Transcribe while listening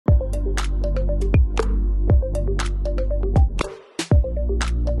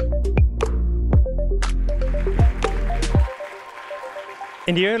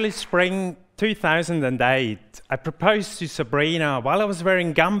In the early spring 2008, I proposed to Sabrina while I was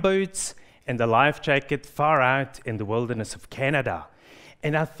wearing gumboots and a life jacket far out in the wilderness of Canada.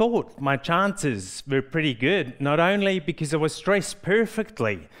 And I thought my chances were pretty good, not only because I was dressed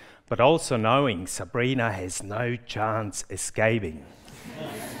perfectly, but also knowing Sabrina has no chance escaping.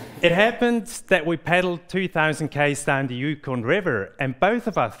 It happened that we paddled 2,000 k's down the Yukon River, and both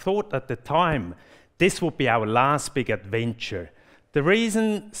of us thought at the time this would be our last big adventure. The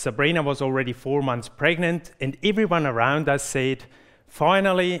reason, Sabrina was already 4 months pregnant, and everyone around us said,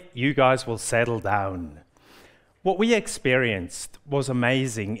 finally, you guys will settle down. What we experienced was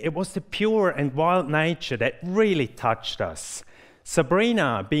amazing. It was the pure and wild nature that really touched us.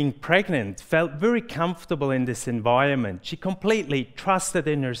 Sabrina, being pregnant, felt very comfortable in this environment. She completely trusted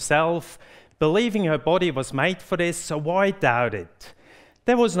in herself, believing her body was made for this, so why doubt it?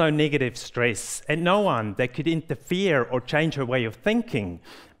 There was no negative stress and no one that could interfere or change her way of thinking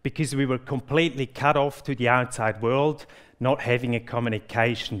because we were completely cut off to the outside world, not having a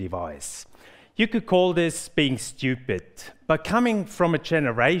communication device. You could call this being stupid, but coming from a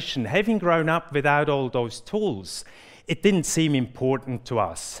generation, having grown up without all those tools, it didn't seem important to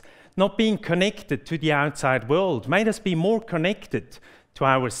us. Not being connected to the outside world made us be more connected to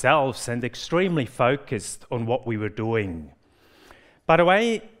ourselves and extremely focused on what we were doing. By the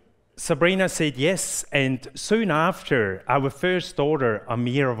way, Sabrina said yes, and soon after, our first daughter,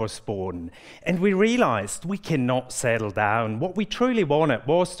 Amira, was born. And we realized we cannot settle down. What we truly wanted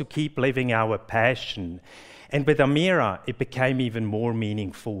was to keep living our passion. And with Amira, it became even more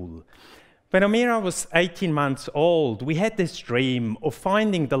meaningful. When Amira was 18 months old, we had this dream of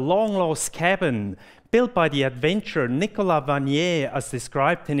finding the long-lost cabin built by the adventurer Nicolas Vanier, as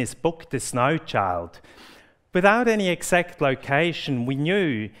described in his book, The Snow Child. Without any exact location, we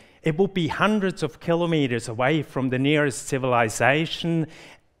knew it would be hundreds of kilometers away from the nearest civilization,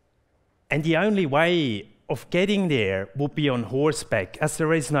 and the only way of getting there would be on horseback, as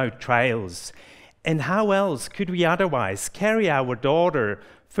there is no trails. And how else could we otherwise carry our daughter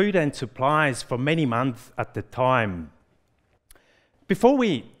food and supplies for many months at the time? Before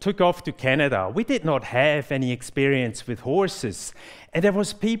we took off to Canada, we did not have any experience with horses, and there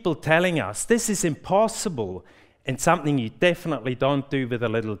was people telling us this is impossible and something you definitely don't do with a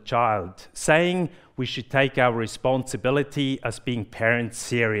little child, saying we should take our responsibility as being parents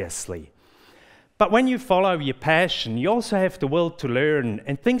seriously. But when you follow your passion, you also have the will to learn,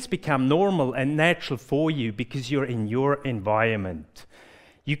 and things become normal and natural for you because you're in your environment.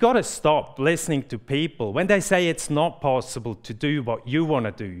 You got to stop listening to people when they say it's not possible to do what you want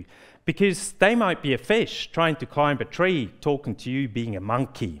to do, because they might be a fish trying to climb a tree, talking to you being a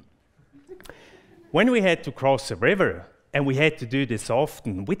monkey. When we had to cross a river, and we had to do this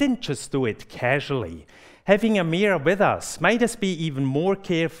often, we didn't just do it casually. Having Amira with us made us be even more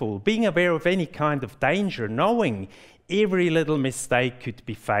careful, being aware of any kind of danger, knowing every little mistake could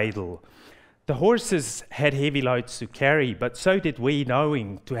be fatal. The horses had heavy loads to carry, but so did we,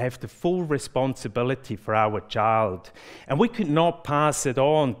 knowing to have the full responsibility for our child. And we could not pass it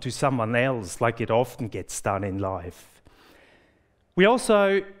on to someone else like it often gets done in life. We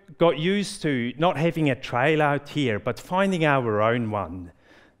also got used to not having a trail out here, but finding our own one.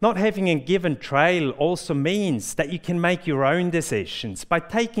 Not having a given trail also means that you can make your own decisions by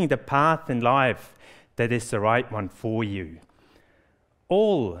taking the path in life that is the right one for you.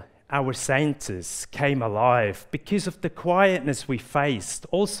 All our senses came alive because of the quietness we faced,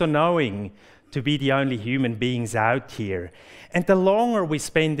 also knowing to be the only human beings out here. And the longer we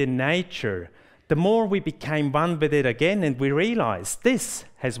spend in nature, the more we became one with it again, and we realized this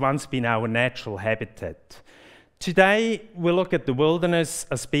has once been our natural habitat. Today, we look at the wilderness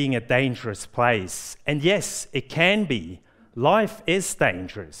as being a dangerous place. And yes, it can be. Life is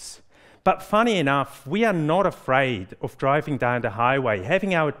dangerous. But funny enough, we are not afraid of driving down the highway,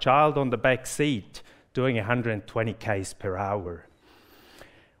 having our child on the back seat, doing 120 k's per hour.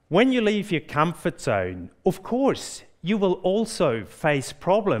 When you leave your comfort zone, of course, you will also face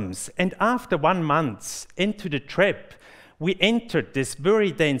problems. And after 1 month into the trip, we entered this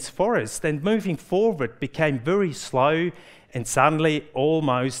very dense forest, and moving forward became very slow and suddenly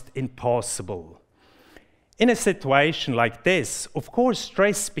almost impossible. In a situation like this, of course,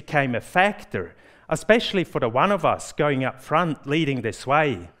 stress became a factor, especially for the one of us going up front leading this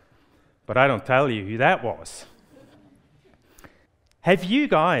way. But I don't tell you who that was. Have you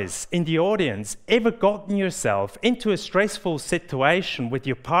guys in the audience ever gotten yourself into a stressful situation with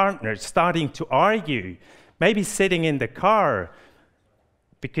your partner starting to argue, maybe sitting in the car,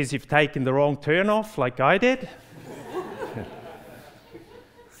 Because you've taken the wrong turn off like I did?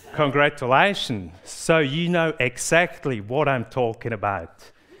 Congratulations. So you know exactly what I'm talking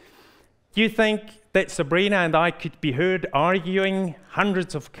about. Do you think that Sabrina and I could be heard arguing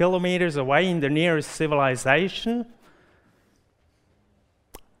hundreds of kilometers away in the nearest civilization?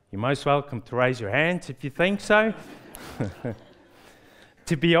 You're most welcome to raise your hands if you think so.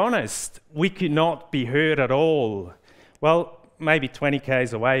 To be honest, we could not be heard at all. Well, maybe 20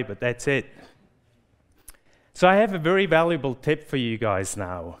 k's away, but that's it. So I have a very valuable tip for you guys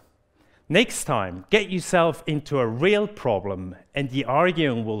now. Next time, get yourself into a real problem and the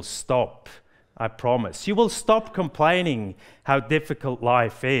arguing will stop, I promise. You will stop complaining how difficult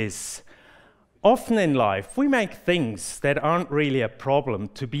life is. Often in life, we make things that aren't really a problem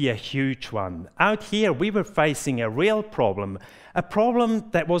to be a huge one. Out here, we were facing a real problem, a problem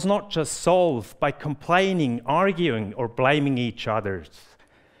that was not just solved by complaining, arguing, or blaming each other.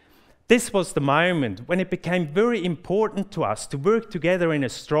 This was the moment when it became very important to us to work together in a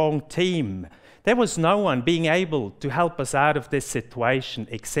strong team. There was no one being able to help us out of this situation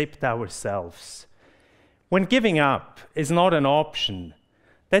except ourselves. When giving up is not an option,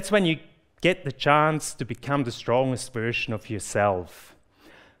 that's when you get the chance to become the strongest version of yourself.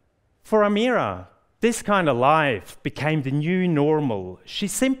 For Amira, this kind of life became the new normal. She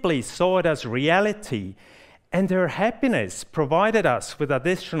simply saw it as reality, and her happiness provided us with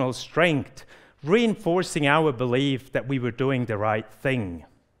additional strength, reinforcing our belief that we were doing the right thing.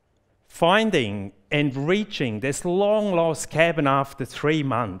 Finding and reaching this long-lost cabin after 3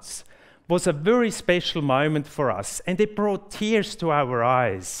 months was a very special moment for us, and it brought tears to our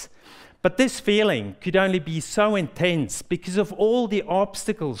eyes. But this feeling could only be so intense because of all the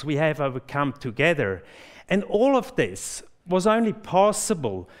obstacles we have overcome together. And all of this was only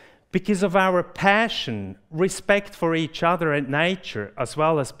possible because of our passion, respect for each other and nature, as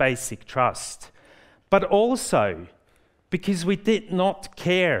well as basic trust. But also because we did not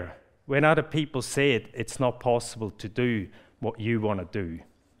care when other people said it's not possible to do what you want to do.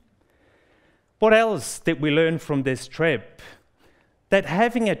 What else did we learn from this trip? That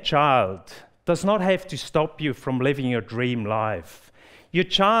having a child does not have to stop you from living your dream life. Your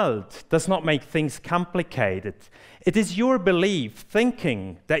child does not make things complicated. It is your belief,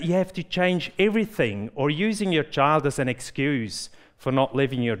 thinking that you have to change everything or using your child as an excuse for not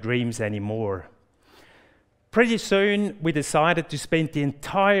living your dreams anymore. Pretty soon, we decided to spend the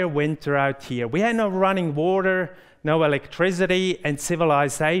entire winter out here. We had no running water, no electricity, and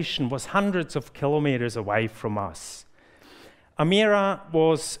civilization was hundreds of kilometers away from us. Amira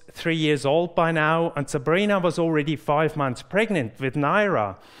was 3 years old by now, and Sabrina was already 5 months pregnant with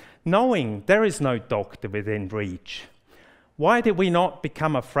Naira, knowing there is no doctor within reach. Why did we not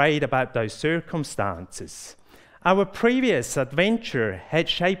become afraid about those circumstances? Our previous adventure had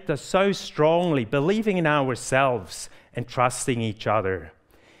shaped us so strongly, believing in ourselves and trusting each other.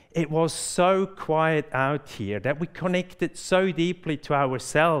 It was so quiet out here that we connected so deeply to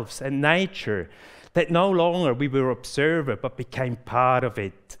ourselves and nature that no longer we were observer but became part of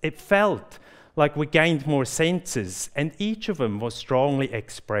it. It felt like we gained more senses, and each of them was strongly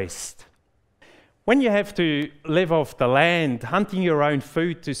expressed. When you have to live off the land, hunting your own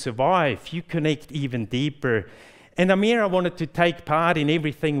food to survive, you connect even deeper. And Amira wanted to take part in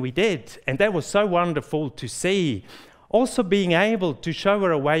everything we did, and that was so wonderful to see. Also being able to show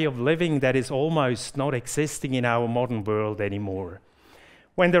her a way of living that is almost not existing in our modern world anymore.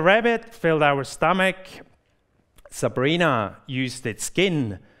 When the rabbit filled our stomach, Sabrina used its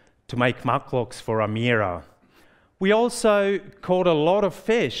skin to make mucklucks for Amira. We also caught a lot of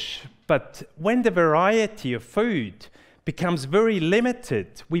fish, but when the variety of food becomes very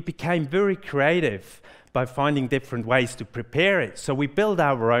limited, we became very creative by finding different ways to prepare it. So we built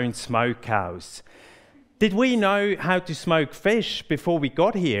our own smokehouse. Did we know how to smoke fish before we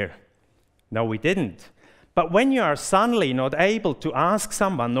got here? No, we didn't. But when you are suddenly not able to ask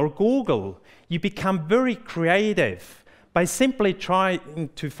someone or Google, you become very creative by simply trying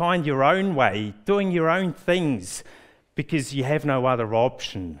to find your own way, doing your own things, because you have no other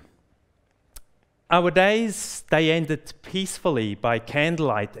option. Our days, they ended peacefully by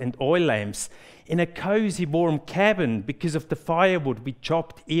candlelight and oil lamps in a cozy, warm cabin because of the firewood we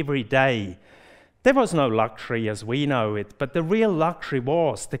chopped every day. There was no luxury as we know it, but the real luxury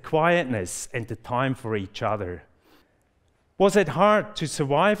was the quietness and the time for each other. Was it hard to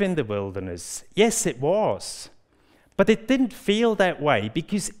survive in the wilderness? Yes, it was. But it didn't feel that way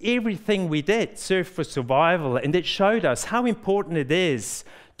because everything we did served for survival, and it showed us how important it is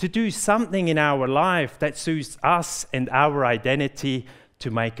to do something in our life that suits us and our identity to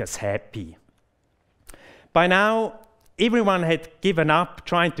make us happy. By now, Everyone had given up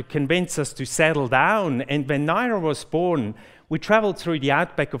trying to convince us to settle down, and when Naira was born, we travelled through the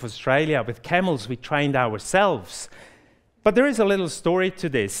outback of Australia with camels we trained ourselves. But there is a little story to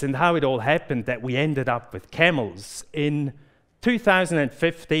this and how it all happened that we ended up with camels. In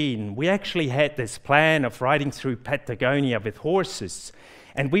 2015, we actually had this plan of riding through Patagonia with horses.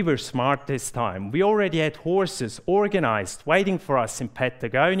 And we were smart this time. We already had horses organized, waiting for us in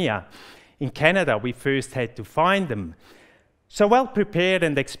Patagonia. In Canada, we first had to find them. So well prepared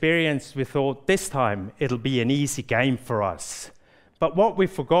and experienced, we thought this time it'll be an easy game for us. But what we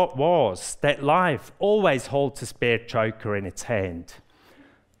forgot was that life always holds a spare choker in its hand.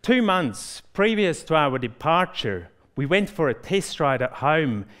 2 months previous to our departure, we went for a test ride at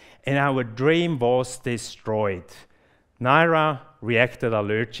home, and our dream was destroyed. Naira reacted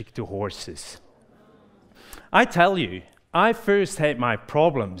allergic to horses. I tell you, I first had my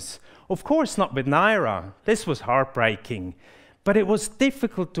problems. Of course not with Naira. This was heartbreaking. But it was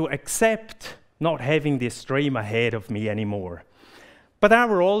difficult to accept not having this dream ahead of me anymore. But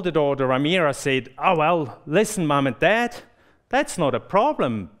our older daughter, Amira, said, "Oh well, listen, Mum and Dad, that's not a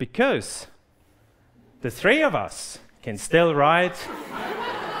problem because the 3 of us can still ride."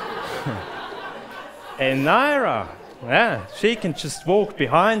 And Naira, yeah, she can just walk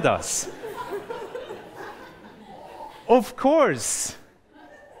behind us. Of course,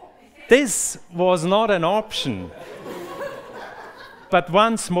 this was not an option. But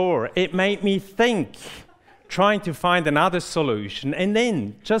once more, it made me think, trying to find another solution. And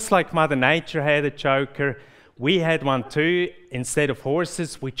then, just like Mother Nature had a choker, we had one too. Instead of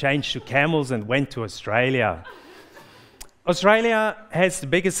horses, we changed to camels and went to Australia. Australia has the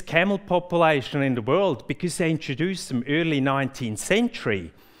biggest camel population in the world because they introduced them early 19th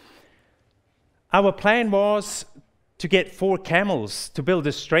century. Our plan was to get 4 camels to build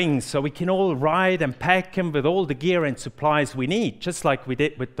a string so we can all ride and pack them with all the gear and supplies we need, just like we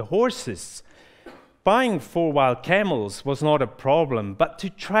did with the horses. Buying 4 wild camels was not a problem, but to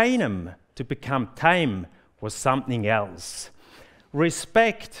train them to become tame was something else.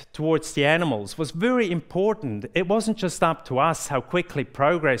 Respect towards the animals was very important. It wasn't just up to us how quickly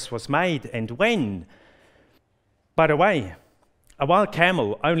progress was made and when. By the way, a wild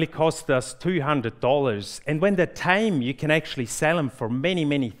camel only cost us $200, and when they're tame, you can actually sell them for many,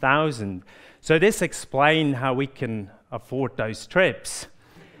 many thousand. So this explains how we can afford those trips.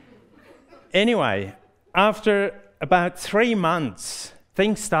 Anyway, after about 3 months,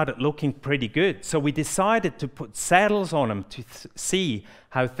 things started looking pretty good. So we decided to put saddles on them to see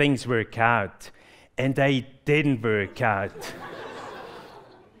how things work out. And they didn't work out.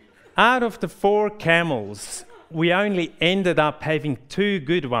 Out of the 4 camels, we only ended up having 2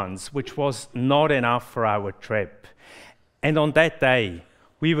 good ones, which was not enough for our trip. And on that day,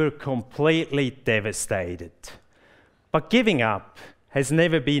 we were completely devastated. But giving up has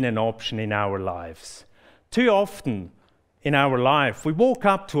never been an option in our lives. Too often in our life, we walk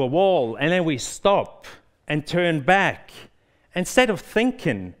up to a wall and then we stop and turn back instead of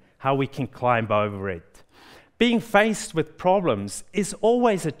thinking how we can climb over it. Being faced with problems is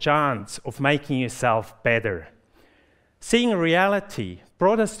always a chance of making yourself better. Seeing reality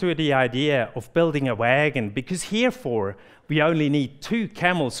brought us to the idea of building a wagon because heretofore we only need 2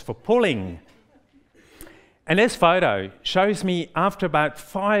 camels for pulling. And this photo shows me after about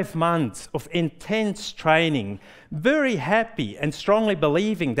 5 months of intense training, very happy and strongly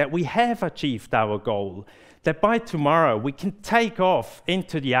believing that we have achieved our goal, that by tomorrow we can take off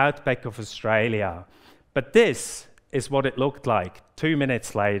into the outback of Australia. But this is what it looked like 2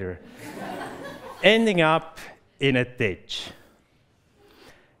 minutes later, ending up in a ditch.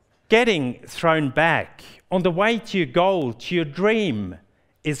 Getting thrown back on the way to your goal, to your dream,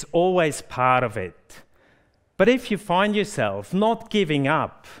 is always part of it. But if you find yourself not giving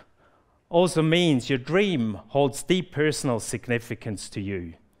up, also means your dream holds deep personal significance to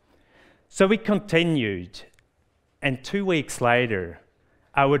you. So we continued, and 2 weeks later,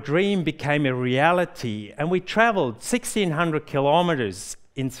 our dream became a reality, and we traveled 1,600 kilometers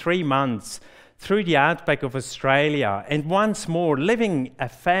in 3 months through the outback of Australia, and once more living a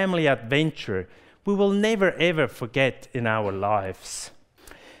family adventure we will never ever forget in our lives.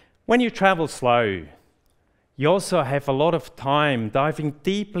 When you travel slow, you also have a lot of time diving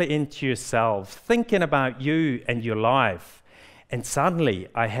deeply into yourself, thinking about you and your life. And suddenly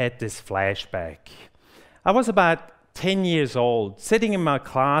I had this flashback. I was about 10 years old, sitting in my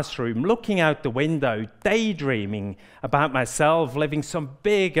classroom, looking out the window, daydreaming about myself living some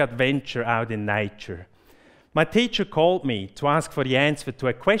big adventure out in nature. My teacher called me to ask for the answer to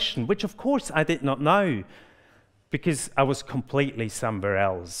a question, which of course I did not know, because I was completely somewhere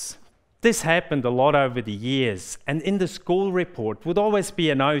else. This happened a lot over the years, and in the school report would always be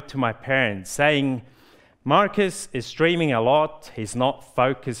a note to my parents saying, Markus is dreaming a lot, he's not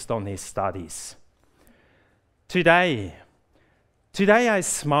focused on his studies. Today I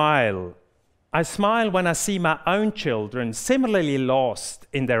smile. I smile when I see my own children similarly lost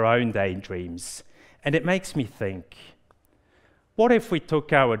in their own daydreams, and it makes me think, what if we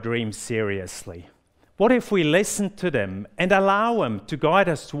took our dreams seriously? What if we listened to them and allow them to guide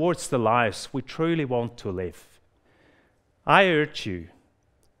us towards the lives we truly want to live? I urge you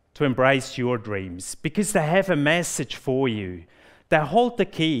to embrace your dreams because they have a message for you. They hold the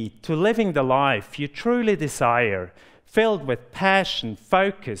key to living the life you truly desire, filled with passion,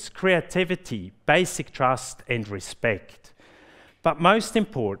 focus, creativity, basic trust, and respect. But most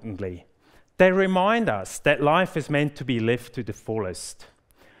importantly, they remind us that life is meant to be lived to the fullest.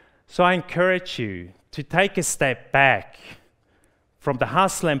 So I encourage you to take a step back from the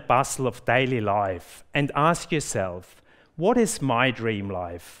hustle and bustle of daily life and ask yourself, what is my dream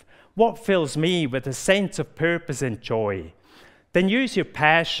life? What fills me with a sense of purpose and joy? Then use your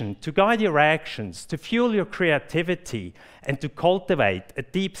passion to guide your actions, to fuel your creativity, and to cultivate a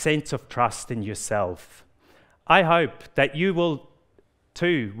deep sense of trust in yourself. I hope that you will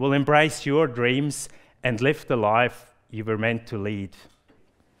embrace your dreams and live the life you were meant to lead.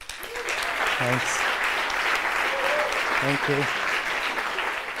 Thanks. Thank you.